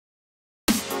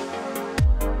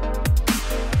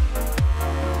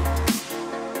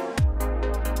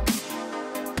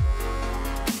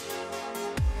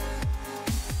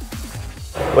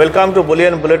Welcome to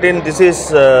Bullion Bulletin. This is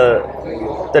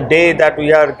the day that we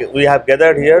have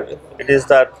gathered here. It is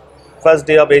the first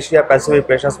day of Asia Pacific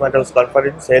Precious Metals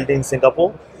Conference held in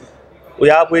Singapore. We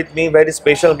have with me very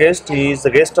special guest. He is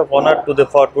the guest of honor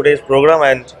for today's program,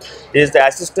 and he is the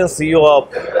Assistant CEO of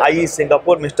IE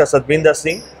Singapore, Mr. Satvinder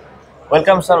Singh.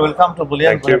 Welcome, sir. Welcome to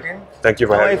Bullion Bulletin. Thank you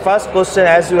for having me. My first question,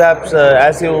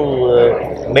 as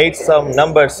you made some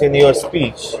numbers in your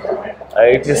speech,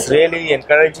 it is really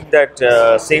encouraging that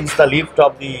since the lift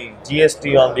of the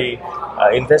GST on the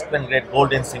investment grade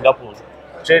gold in Singapore,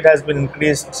 trade has been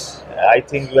increased. I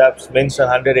think you have mentioned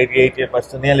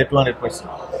 188%, nearly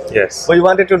 200%. Yes. We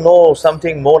wanted to know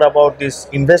something more about this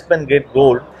investment grade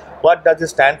gold. What does it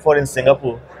stand for in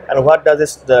Singapore, and what does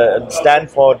it stand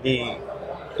for the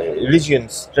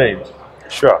region's trade?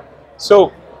 Sure.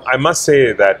 So I must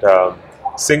say that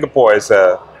Singapore as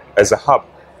a hub,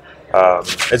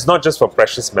 it's not just for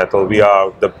precious metal. We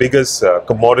are the biggest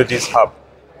commodities hub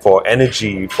for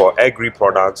energy, for agri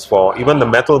products, for even the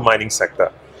metal mining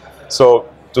sector. So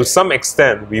to some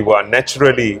extent, we were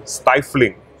naturally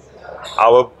stifling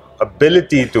our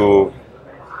ability to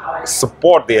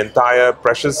support the entire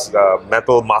precious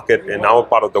metal market in our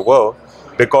part of the world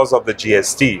because of the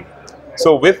GST.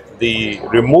 So with the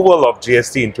removal of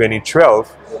GST in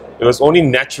 2012, it was only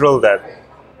natural that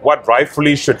what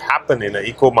rightfully should happen in an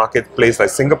eco-marketplace like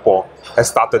Singapore has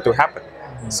started to happen.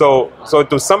 So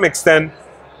to some extent,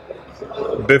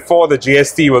 before the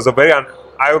GST was a very,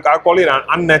 I call it an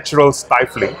unnatural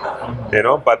stifling,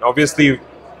 but obviously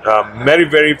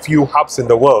very few hubs in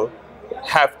the world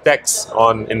have tax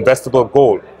on investable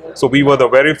gold. So we were the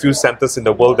very few centers in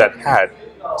the world that had.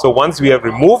 So once we have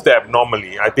removed the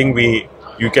abnormally, I think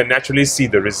you can naturally see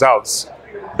the results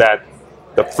that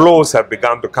the flows have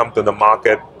begun to come to the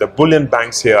market. The bullion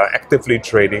banks here are actively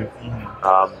trading.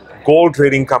 Gold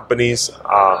trading companies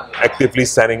are actively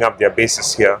setting up their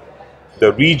bases here.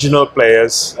 The regional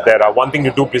players that are wanting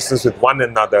to do business with one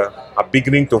another are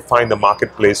beginning to find the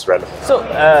marketplace relevant. So,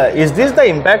 is this the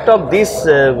impact of this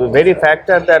very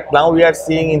factor that now we are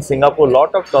seeing in Singapore? A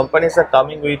lot of companies are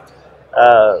coming with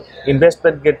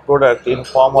investment grade product in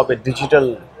form of a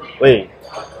digital way.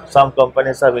 Some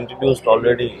companies have introduced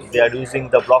already. They are using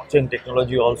the blockchain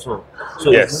technology also.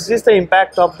 So yes. Is this the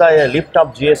impact of the lift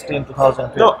of GST in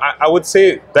 2012? No, I would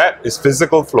say that is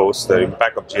physical flows, the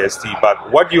impact of GST.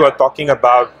 But what you are talking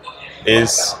about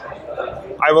is,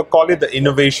 I will call it the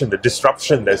innovation, the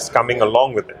disruption that's coming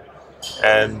along with it.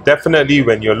 And definitely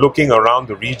when you're looking around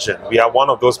the region, we are one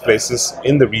of those places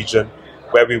in the region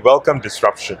where we welcome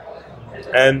disruption.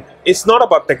 And it's not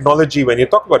about technology. When you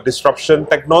talk about disruption,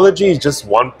 technology is just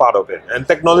one part of it. And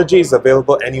technology is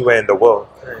available anywhere in the world.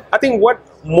 I think what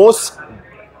most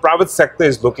private sector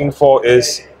is looking for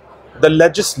is the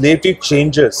legislative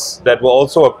changes that will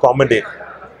also accommodate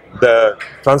the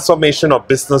transformation of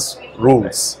business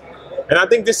rules. And I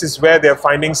think this is where they're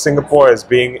finding Singapore as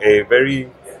being a very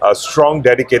strong,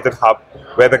 dedicated hub,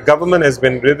 where the government has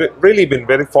been really been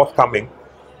very forthcoming.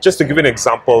 Just to give you an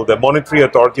example, the Monetary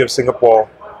Authority of Singapore,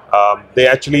 they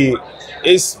actually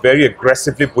is very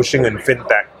aggressively pushing in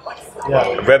fintech.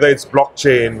 Yeah. Whether it's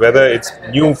blockchain, whether it's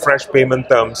new fresh payment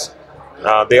terms,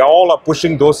 they all are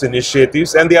pushing those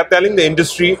initiatives, and they are telling the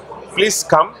industry, please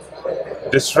come,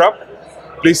 disrupt,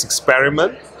 please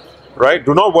experiment, right?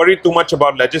 Do not worry too much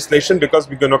about legislation, because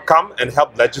we're going to come and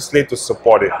help legislate to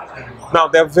support it. Now,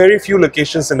 there are very few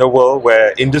locations in the world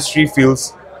where industry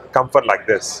feels comfort like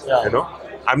this,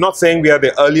 I'm not saying we are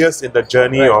the earliest in the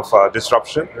journey of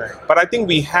disruption, but I think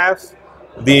we have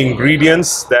the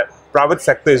ingredients that private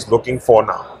sector is looking for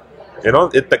now.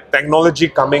 The technology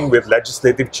coming with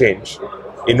legislative change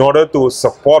in order to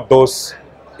support those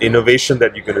innovation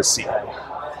that you're going to see.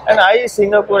 And IE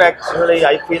Singapore, actually,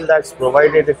 I feel that's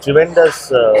provided a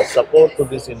tremendous support to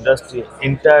this industry,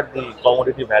 entire the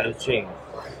commodity value chain.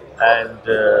 And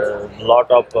a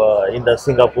lot of in the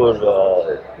Singapore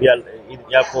in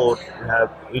airport, we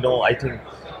have, I think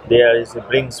there is a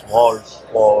Brinks vault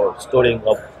for storing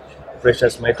of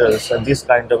precious metals, and this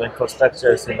kind of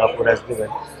infrastructure Singapore has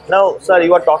given. Now, sir,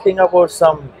 you are talking about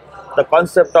the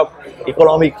concept of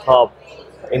economic hub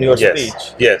in your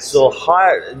speech. Yes. So,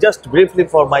 just briefly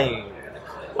for my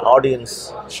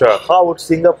audience, sure. How would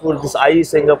Singapore, this IE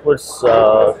Singapore's,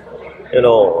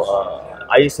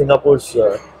 IE Singapore's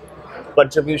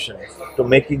contribution to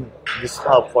making this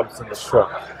hub for Singapore? Sure.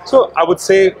 So I would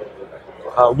say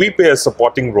we play a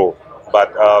supporting role,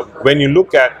 but when you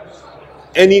look at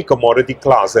any commodity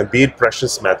class, and be it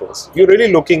precious metals, you're really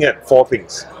looking at four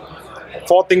things.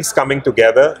 Four things coming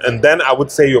together, and then I would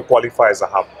say you qualify as a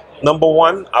hub. Number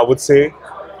one, I would say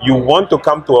you want to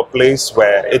come to a place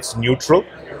where it's neutral,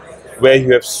 where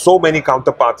you have so many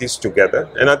counterparties together.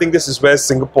 And I think this is where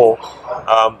Singapore,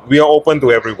 we are open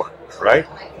to everyone, right?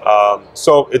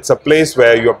 So it's a place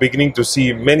where you're beginning to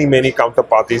see many, many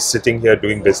counterparties sitting here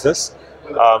doing business.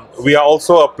 We are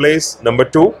also a place, number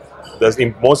two,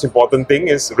 the most important thing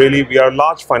is really we are a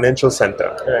large financial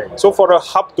center. Right. So for a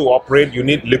hub to operate, you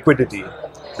need liquidity,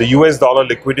 the US dollar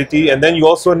liquidity, and then you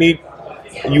also need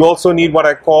what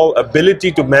I call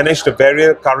ability to manage the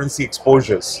various currency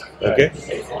exposures. Okay,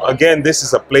 again, this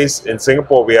is a place in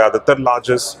Singapore. We are the third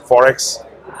largest forex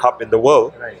hub in the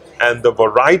world, and the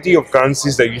variety of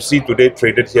currencies that you see today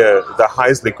traded here, the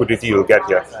highest liquidity you'll get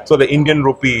here. So the Indian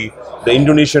rupee, the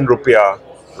Indonesian rupiah,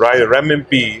 right,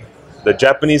 renminbi, the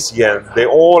Japanese yen, they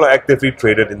all are actively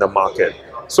traded in the market.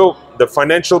 So the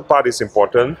financial part is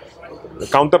important. The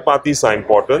counterparties are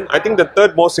important. I think the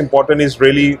third most important is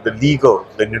really the legal,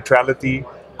 the neutrality,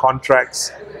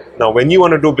 contracts. Now, when you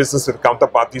want to do business with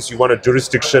counterparties, you want a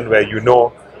jurisdiction where you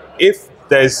know if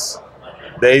there is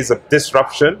a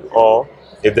disruption or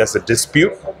if there's a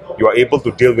dispute, you are able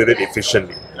to deal with it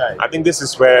efficiently. Right. I think this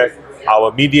is where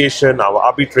our mediation, our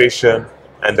arbitration,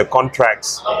 and the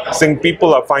contracts,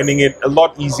 people are finding it a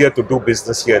lot easier to do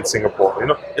business here in Singapore. You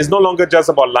know, it's no longer just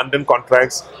about London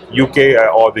contracts, UK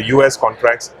or the US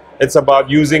contracts. It's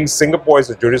about using Singapore as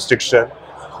a jurisdiction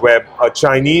where a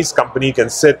Chinese company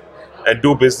can sit and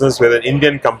do business with an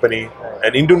Indian company,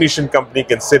 an Indonesian company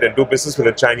can sit and do business with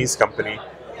a Chinese company,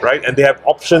 right? And they have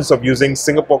options of using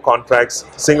Singapore contracts,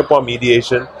 Singapore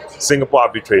mediation, Singapore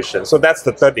arbitration. So that's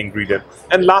the third ingredient.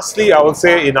 And lastly, I would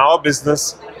say in our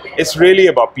business, it's really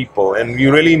about people, and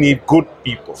you really need good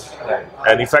people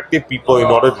and effective people in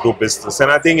order to do business.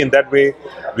 And I think in that way,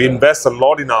 we invest a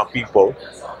lot in our people.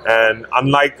 And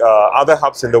unlike other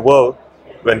hubs in the world,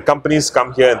 when companies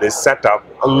come here and they set up,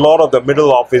 a lot of the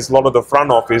middle office, a lot of the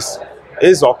front office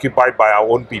is occupied by our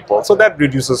own people. So that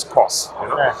reduces costs. You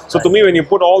know? So to me, when you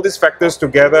put all these factors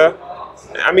together,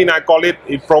 I mean, I call it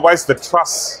provides the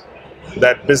trust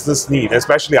that business need,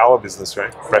 especially our business,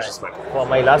 right? Precious metal. For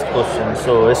my last question,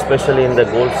 so especially in the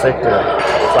gold sector,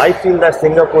 so I feel that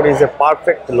Singapore is a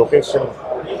perfect location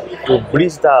to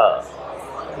bridge the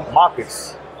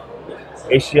markets.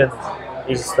 Asian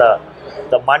is the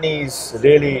money is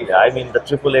really, I mean, the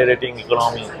AAA rating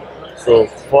economy. So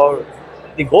for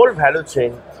the gold value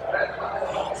chain,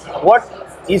 what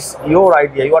is your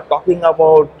idea? You are talking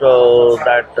about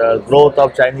that growth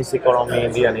of Chinese economy,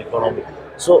 Indian economy.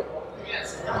 So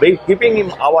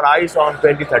keeping our eyes on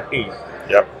 2030,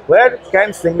 where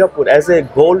can Singapore as a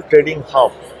gold trading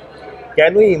hub,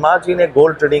 can we imagine a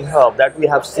gold trading hub that we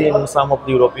have seen in some of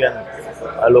the European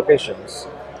locations?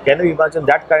 Can we imagine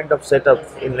that kind of setup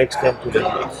in next 10 to 20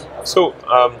 years? So,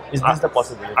 is this the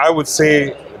possibility? I would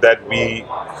say that we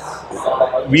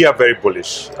are very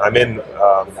bullish. I mean,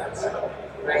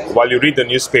 while you read the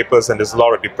newspapers and there's a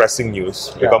lot of depressing news,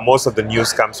 because most of the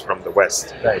news comes from the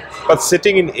West. Right. But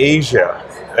sitting in Asia,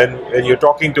 and you're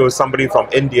talking to somebody from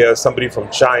India, somebody from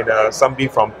China, somebody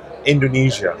from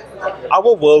Indonesia,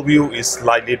 our worldview is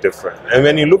slightly different. And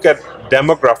when you look at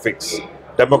demographics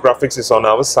is on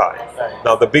our side. Right.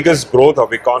 Now, the biggest growth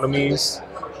of economies,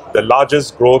 the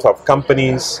largest growth of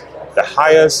companies, the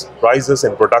highest rises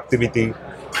in productivity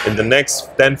in the next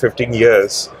 10, 15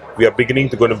 years, we are beginning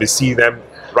to going to see them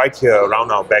right here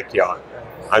around our backyard.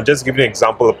 I'll just give you an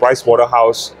example. The Price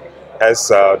Waterhouse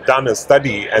has done a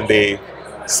study, and they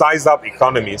size up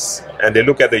economies, and they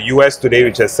look at the US today,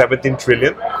 which has 17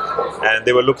 trillion, and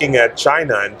they were looking at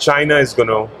China, and China is going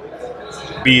to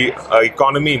be an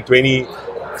economy in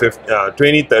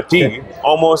 2030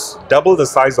 almost double the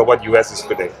size of what US is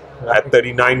today, at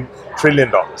 $39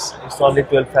 trillion. It's only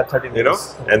 12, 13 you know,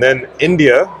 and then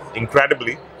India,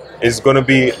 incredibly, is going to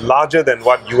be larger than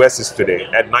what US is today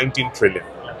at 19 trillion.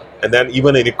 And then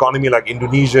even an economy like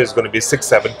Indonesia is going to be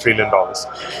 $6-7 trillion.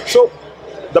 So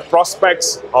the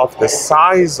prospects of the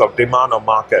size of demand or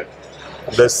market,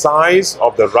 the size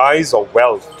of the rise of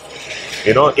wealth,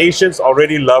 you know, Asians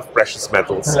already love precious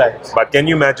metals. Right. But can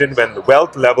you imagine when the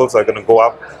wealth levels are going to go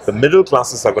up, the middle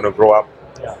classes are going to grow up,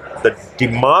 the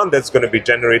demand that's going to be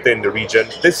generated in the region,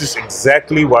 this is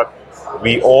exactly what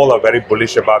we all are very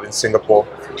bullish about in Singapore.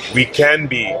 We can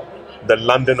be the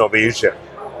London of Asia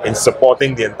in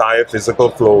supporting the entire physical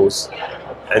flows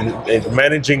and in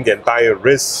managing the entire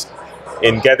risk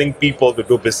in getting people to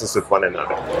do business with one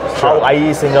another. How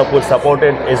IE Singapore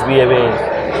supported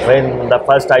SBMA when the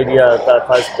first idea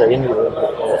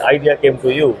came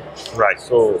to you. Right.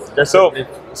 So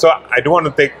I do want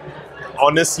to take,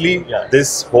 honestly,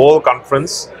 this whole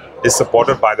conference is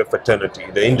supported by the fraternity,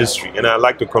 the industry, and I'd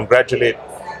like to congratulate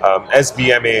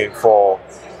SBMA for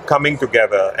coming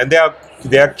together, and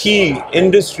they are key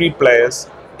industry players,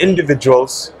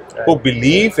 individuals who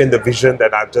believe in the vision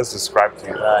that I've just described to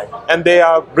you, and they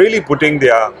are really putting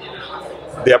their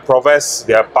prowess,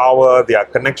 their power, their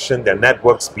connection, their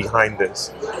networks behind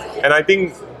this. And I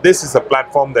think this is a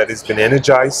platform that has been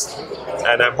energized,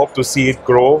 and I hope to see it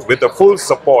grow with the full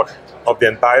support of the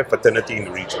entire fraternity in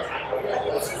the region.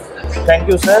 Thank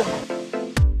you, sir.